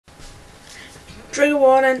Trigger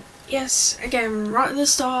warning, yes, again, right at the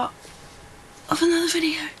start of another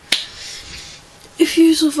video. If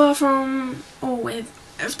you suffer from or with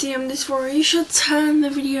FTM dysphoria, you should turn the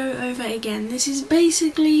video over again. This is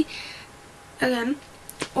basically, again,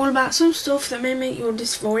 all about some stuff that may make your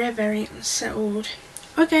dysphoria very unsettled.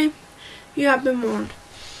 Okay, you have been warned.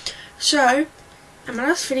 So, in my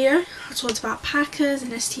last video, I talked about Packers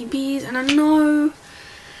and STBs, and I know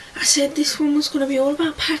I said this one was going to be all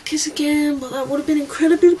about Packers again, but that would have been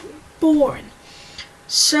incredibly boring.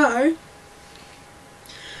 So,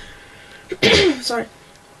 sorry.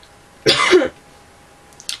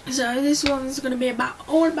 So this one's going to be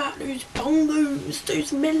all about those bongos,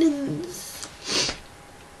 those melons,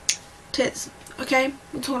 tits. Okay,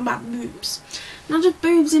 we're talking about boobs, not just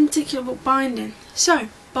boobs in particular, but binding. So,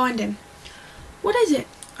 binding. What is it?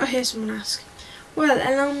 I hear someone ask. Well,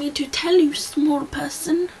 allow me to tell you, small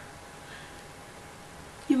person.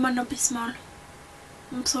 You might not be small.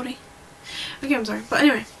 I'm sorry. Okay, I'm sorry. But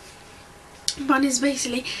anyway, binding is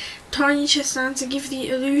basically tying your chest down to give the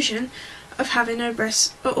illusion of having no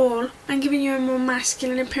breasts at all and giving you a more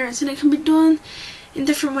masculine appearance, and it can be done in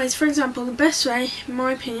different ways. For example, the best way, in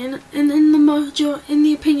my opinion, and in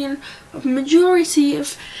the opinion of majority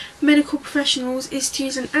of medical professionals, is to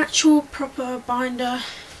use an actual proper binder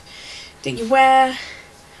that you wear.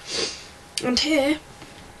 And here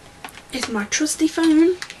is my trusty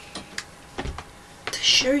phone to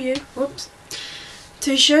show you,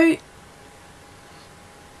 to show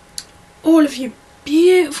all of you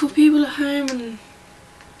beautiful people at home and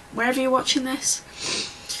wherever you're watching this,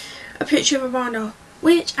 a picture of a binder,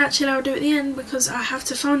 which actually I'll do at the end because I have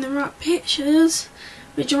to find the right pictures,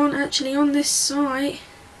 which aren't actually on this site,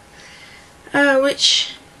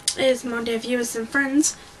 which is, my dear viewers and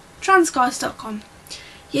friends, transguys.com.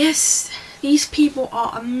 Yes, these people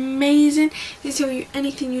are amazing. They tell you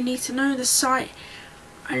anything you need to know. The site,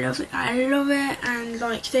 I love it, and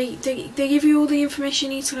like they give you all the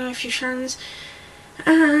information you need to know if you're trans,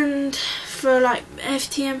 and for like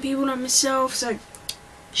FTM people like myself. So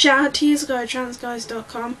shout out to you, go to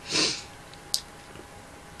transguys.com,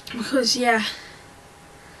 because yeah,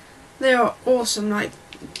 they are awesome. Like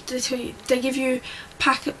they give you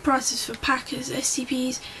packet prices for Packers,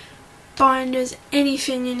 STPs, binders,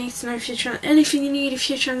 anything you need to know if you're anything you need if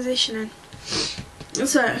you're transitioning.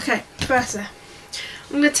 So okay, firstly,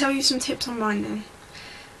 I'm going to tell you some tips on binding.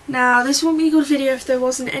 Now, this wouldn't be a good video if there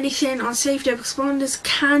wasn't anything on safety, because binders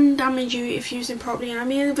can damage you if used improperly, and I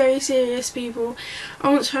mean very serious, people. I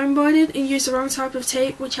once home binded and used the wrong type of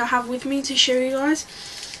tape, which I have with me to show you guys.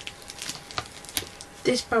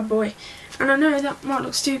 This bad boy. And I know that might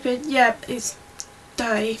look stupid. Yeah, it's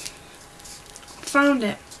dirty. Found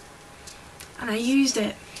it. And I used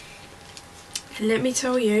it. And let me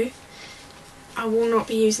tell you, I will not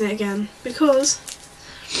be using it again, because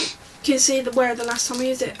you can see where the last time I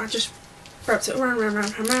used it, I just wrapped it around,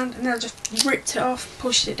 and then I just ripped it off,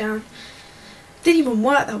 pushed it down. Didn't even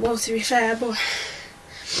work that well, to be fair, but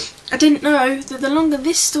I didn't know that the longer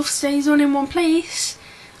this stuff stays on in one place,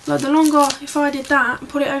 like the longer, if I did that and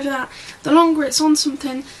put it over that, the longer it's on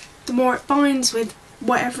something, the more it binds with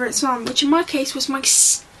whatever it's on, which in my case was my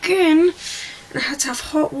skin, and I had to have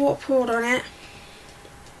hot water poured on it.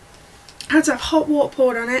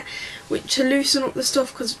 Which to loosen up the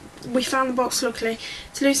stuff, because we found the box luckily,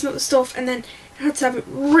 to loosen up the stuff, and then I had to have it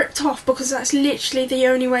ripped off, because that's literally the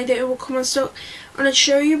only way that it will come unstuck. And I'd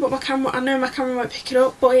show you, but I know my camera won't pick it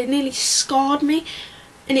up, but it nearly scarred me,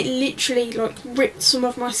 and it literally like ripped some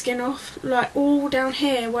of my skin off, like all down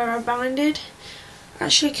here where I binded.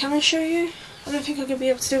 Actually, can I show you? I don't think I'm going to be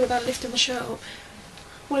able to do it without lifting my shirt up.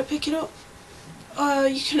 Will it pick it up?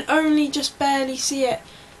 You can only just barely see it.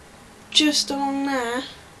 Just along there,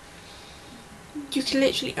 you can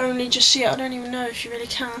literally only just see it. I don't even know if you really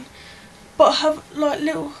can, but I have like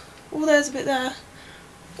little, oh there's a bit there,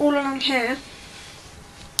 all along here.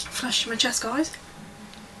 Flash to my chest, guys.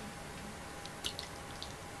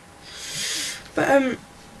 But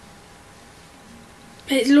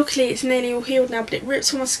luckily it's nearly all healed now, but it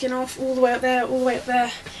rips all my skin off all the way up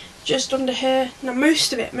there, just under here. Now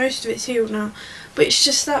most of it's healed now, but it's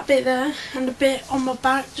just that bit there and a bit on my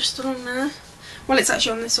back just along there. Well, it's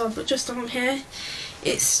actually on this side, but just along here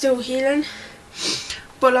it's still healing.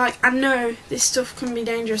 But like, I know this stuff can be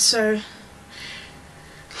dangerous, so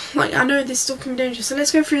like I know this stuff can be dangerous, so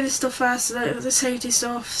let's go through this stuff first, the safety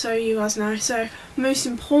stuff, so you guys know. So most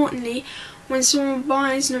importantly, when someone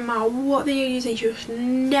binds, no matter what they're using, you should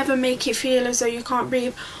never make it feel as though you can't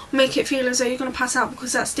breathe, or make it feel as though you're going to pass out,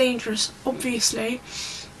 because that's dangerous, obviously,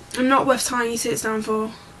 and not worth tying your tits down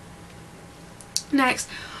for. Next,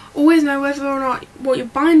 always know whether or not what you're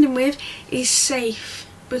binding with is safe,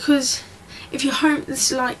 because if you're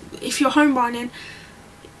home binding,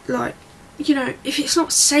 like, you know, if it's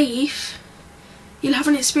not safe, you'll have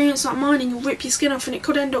an experience like mine and you'll rip your skin off, and it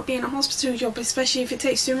could end up being a hospital job, especially if it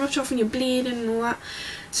takes too much off and you're bleeding and all that.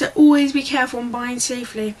 So always be careful and bind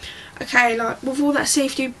safely. Okay, like, with all that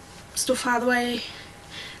safety stuff out of the way,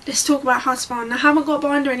 let's talk about how to bind. I haven't got a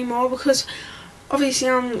binder anymore because obviously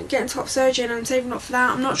I'm getting top surgery and I'm saving up for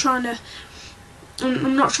that. I'm not trying to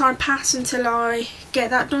pass until I get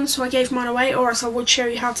that done, so I gave mine away, or else I would show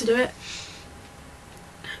you how to do it.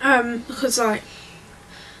 Because like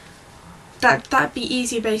that'd be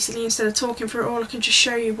easier basically. Instead of talking through it all, I can just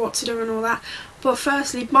show you what to do and all that. But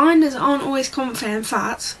firstly, binders aren't always comfy. In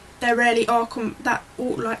fact, they rarely are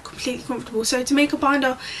like completely comfortable. So to make a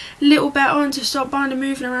binder a little better and to stop binder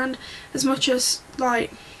moving around as much as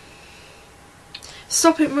like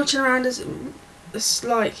stop it moving around as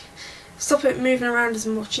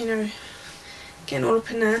much, you know, getting all up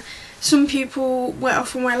in there. Some people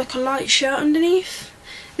often wear like a light shirt underneath.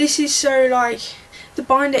 This is so like the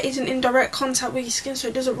binder isn't in direct contact with your skin, so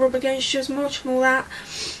it doesn't rub against you as much and all that.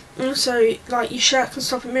 Also, like, your shirt can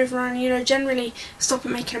stop it moving around, you know, generally stop it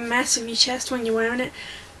making a mess of your chest when you're wearing it.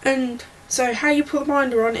 And so how you put the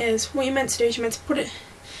binder on is, what you're meant to do is you're meant to put it,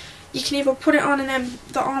 you can either put it on and then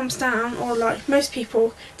the arms down, or like most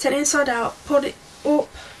people, turn it inside out, put it up,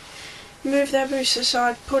 move their boobs to the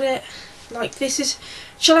side, put it like this is,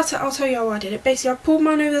 I'll tell you how I did it. Basically, I pulled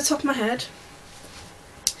mine over the top of my head,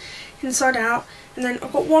 inside out, and then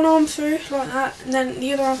I've got one arm through like that, and then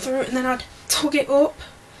the other arm through, and then I'd tug it up,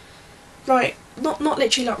 like not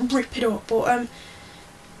literally like rip it up, but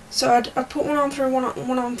so I'd put one arm through,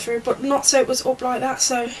 one arm through, but not so it was up like that,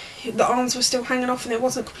 so the arms were still hanging off and it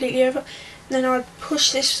wasn't completely over. And then I'd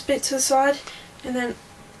push this bit to the side, and then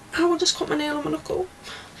I would just cut my nail on my knuckle.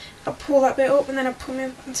 I'd pull that bit up, and then I'd pull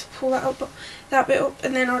that bit up,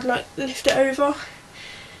 and then I'd like lift it over,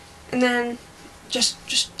 and then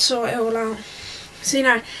just sort it all out. So you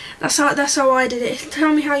know, that's how I did it.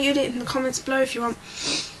 Tell me how you did it in the comments below if you want.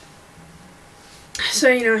 So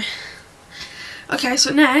you know. Okay,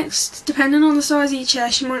 so next, depending on the size of your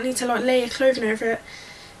chest, you might need to like lay your clothing over it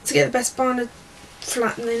to get the best binder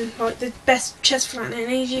flattening, like the best chest flattening.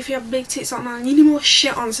 And usually if you have big tits like mine, you need more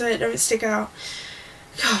shit on so they don't stick out.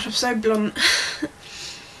 God, I'm so blunt.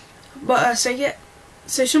 But so yeah,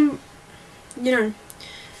 so some, you know,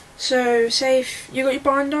 so say if you got your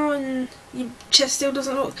binder and your chest still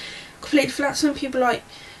doesn't look completely flat, some people like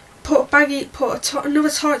put another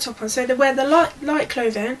tight top on, so they wear the light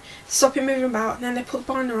clothing, stop it moving about, and then they put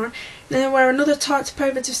the binder on, and then they wear another tight top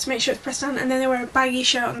over just to make sure it's pressed down, and then they wear a baggy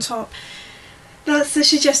shirt on top. That's the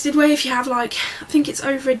suggested way if you have like, I think it's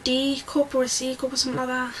over a D cup or a C cup or something like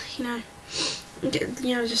that, you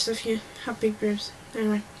know, just if you have big boobs.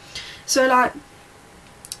 Anyway, so like,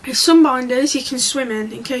 if some binders you can swim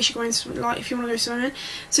in case you're going to, like, if you want to go swimming.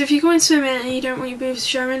 So if you're going swimming and you don't want your boobs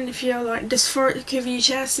showing, if you're like dysphoric of your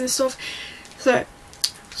chest and stuff, so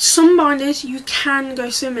some binders you can go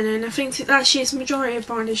swimming in. I think actually it's the majority of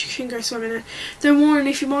binders you can go swimming in. Don't worry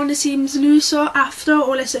if your binder seems looser after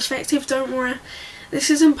or less effective, don't worry. This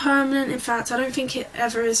isn't permanent. In fact, I don't think it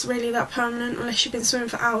ever is really that permanent unless you've been swimming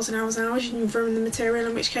for hours and hours and hours and you've ruined the material,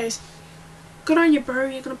 in which case, good on you bro,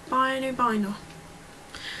 you're going to buy a new binder.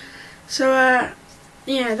 So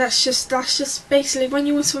yeah, that's just basically when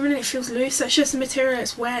you were swimming it feels loose. That's just the material,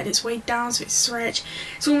 it's wet and it's weighed down, so it's stretched.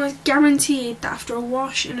 It's almost guaranteed that after a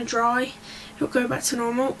wash and a dry it'll go back to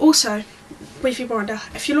normal. Also, with your binder,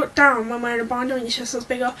 if you look down when wearing a binder and your chest looks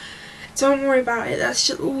bigger, don't worry about it. That's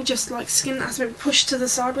just all just like skin that has been pushed to the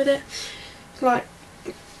side with it. Like,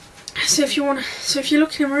 so if you're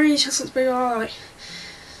looking in a mirror and your chest looks bigger, like,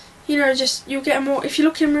 you know, just you'll get a more, if you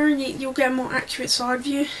look in a mirror, you'll get a more accurate side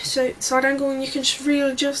view, so side angle, and you can just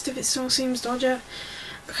readjust if it still seems dodgy.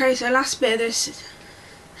 Okay, so last bit of this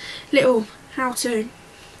little how-to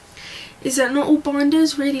is that not all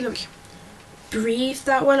binders really breathe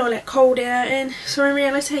that well or let cold air in. So in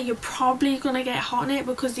reality, you're probably gonna get hot in it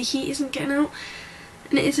because the heat isn't getting out,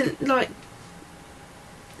 and it isn't like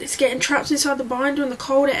it's getting trapped inside the binder, and the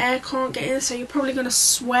colder air can't get in. So you're probably gonna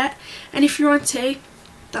sweat, and if you're on T,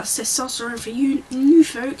 that's testosterone for you new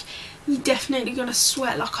folk, you're definitely gonna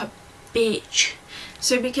sweat like a bitch.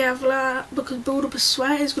 So be careful of that, because build up of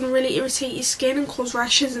sweat is gonna really irritate your skin and cause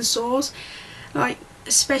rashes and sores. Like,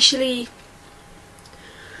 especially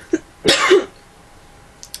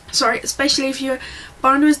especially if your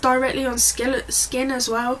binder is directly on skin as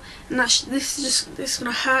well, and this is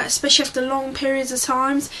gonna hurt, especially after long periods of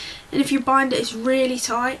times. And if your binder is really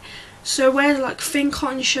tight, So wear like thin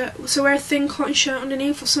cotton shirt. So wear a thin cotton shirt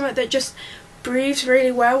underneath, or something that just breathes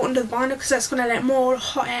really well under the binder, because that's going to let more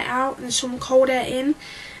hot air out and some cold air in,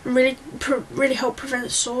 and really help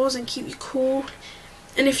prevent sores and keep you cool.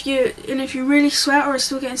 And if you really sweat or are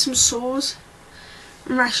still getting some sores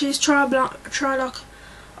and rashes, try like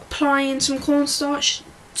applying some cornstarch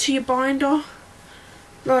to your binder,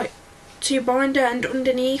 and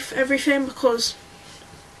underneath everything, because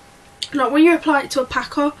like when you apply it to a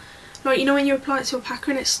packer, like you know when you apply it to a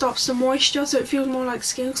packer and it stops the moisture, so it feels more like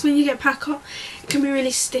skin. Because when you get packer, it can be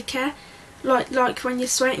really sticky, like when you're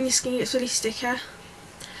sweating, your skin gets really sticky.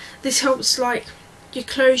 This helps like you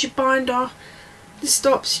close your binder. This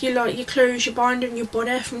stops you close your binder and your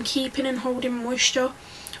body from keeping and holding moisture.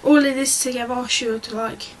 All of this together should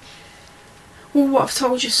all what I've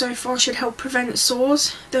told you so far should help prevent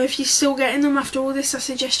sores. Though if you're still getting them after all this, I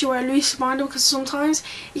suggest you wear a loose binder, because sometimes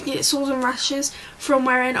you can get sores and rashes from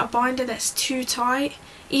wearing a binder that's too tight.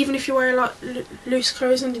 Even if you wear like loose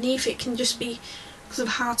clothes underneath, it can just be because of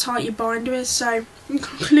how tight your binder is. So in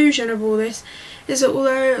conclusion of all this is that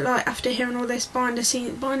although like after hearing all this, binders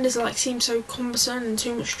seem so cumbersome and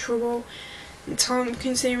too much trouble and time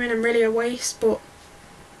consuming and really a waste, but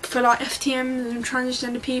for like FTMs and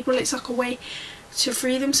transgender people, it's like a way to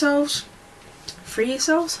free yourselves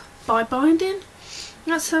by binding.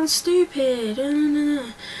 That sounds stupid,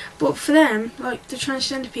 but for them, like the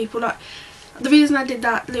transgender people, like the reason I did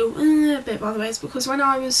that little bit by the way is because when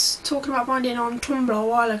I was talking about binding on Tumblr a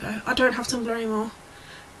while ago, I don't have Tumblr anymore,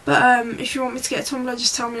 but if you want me to get a Tumblr,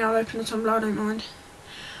 just tell me, I'll open a Tumblr, I don't mind.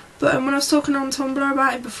 But when I was talking on Tumblr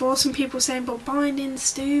about it before, some people were saying, but binding's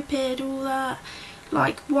stupid, all that.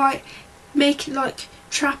 Like, why make it like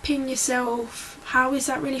trapping yourself? How is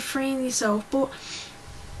that really freeing yourself? But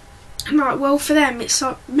like, well, for them it's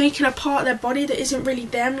like making a part of their body that isn't really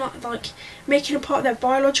them, like making a part of their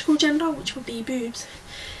biological gender, which would be boobs,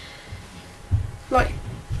 like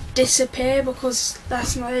disappear, because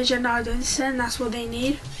that's not their gender identity and that's what they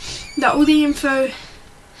need. That all the info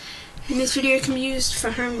in this video can be used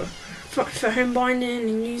for home binding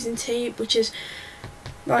and using tape, which is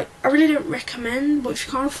like I really don't recommend, but if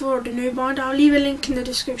you can't afford a new binder, I'll leave a link in the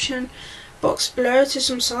description box below to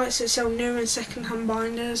some sites that sell new and second-hand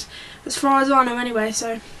binders, as far as I know anyway.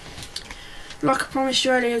 So like I promised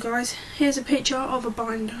you earlier guys, here's a picture of a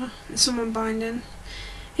binder and someone binding.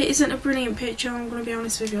 It isn't a brilliant picture, I'm going to be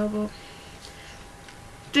honest with you, but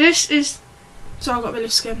this is, so I've got a bit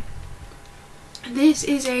of skin. This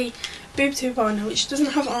is a boob tube binder which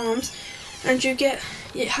doesn't have arms, and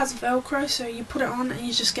it has velcro, so you put it on and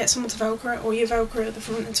you just get someone to velcro it, or you velcro it at the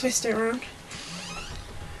front and twist it around.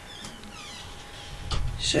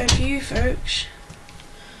 So for you folks,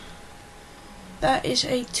 that is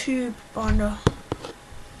a tube binder,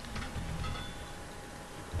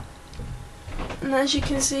 and as you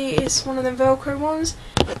can see it's one of the velcro ones,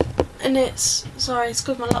 and it's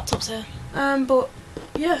because my laptop's here, but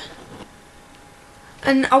yeah.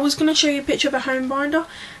 And I was going to show you a picture of a home binder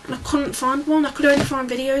and I couldn't find one. I could only find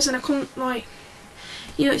videos, and I couldn't, like,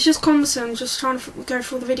 you know, it's just cumbersome just trying to go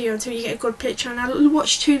through the video until you get a good picture. And I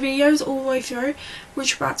watched 2 videos all the way through,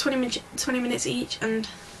 which were about 20 minutes each, and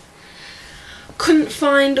couldn't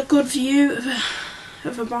find a good view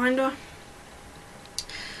of a binder.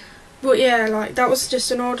 But yeah, like that was just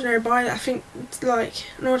an ordinary binder that I think, like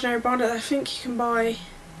an ordinary binder that I think you can buy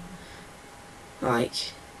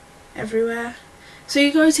like everywhere. So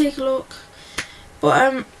you go take a look.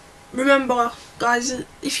 But remember guys,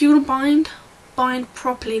 if you want to bind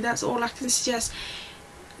properly, that's all I can suggest.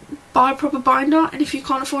 Buy a proper binder, and if you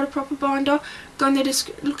can't afford a proper binder, go in the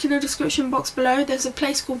look in the description box below. There's a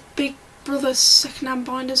place called Big Brother's Secondhand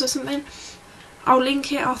Binders or something. I'll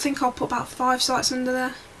link it. I think I'll put about 5 sites under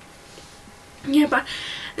there. Yeah,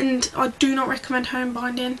 and I do not recommend home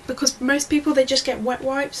binding, because most people, they just get wet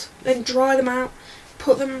wipes, then dry them out,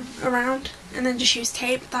 put them around, and then just use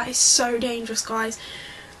tape. That is so dangerous, guys.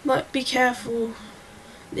 Like, be careful.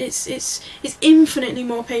 It's infinitely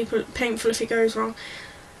more painful if it goes wrong.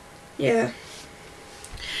 Yeah.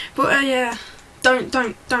 But yeah, don't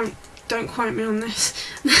quote me on this.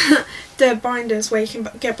 The binders, where you can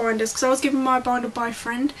get binders, because I was given my binder by a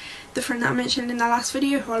friend, the friend that I mentioned in the last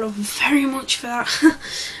video, who I love very much for that.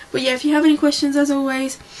 But yeah, if you have any questions, as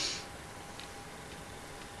always,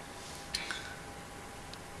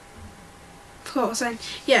 forgot what I was saying.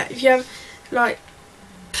 Yeah, if you have like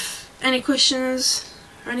any questions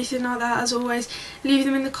or anything like that, as always, leave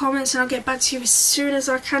them in the comments and I'll get back to you as soon as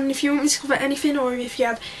I can. If you want me to cover anything, or if you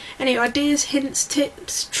have any ideas, hints,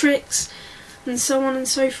 tips, tricks, and so on and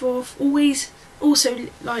so forth, always also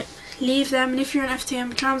like leave them, and if you're an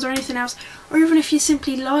FTM, trans or anything else, or even if you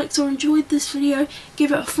simply liked or enjoyed this video,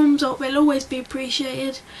 give it a thumbs up, it'll always be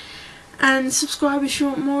appreciated. And subscribe if you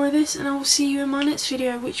want more of this, and I will see you in my next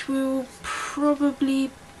video, which will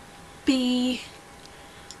probably be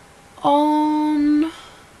on...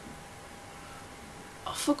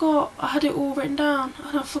 I forgot, I had it all written down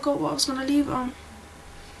and I forgot what I was going to leave it on.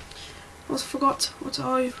 I forgot what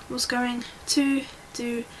I was going to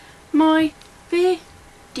do my video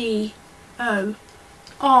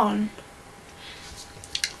on.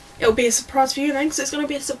 It'll be a surprise for you then, because it's going to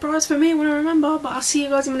be a surprise for me when I remember, but I'll see you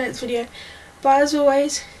guys in my next video. But as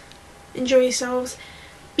always, enjoy yourselves,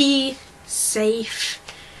 be safe,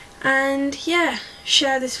 and yeah,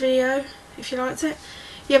 share this video if you liked it.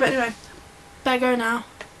 Yeah, but anyway, better go now.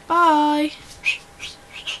 Bye!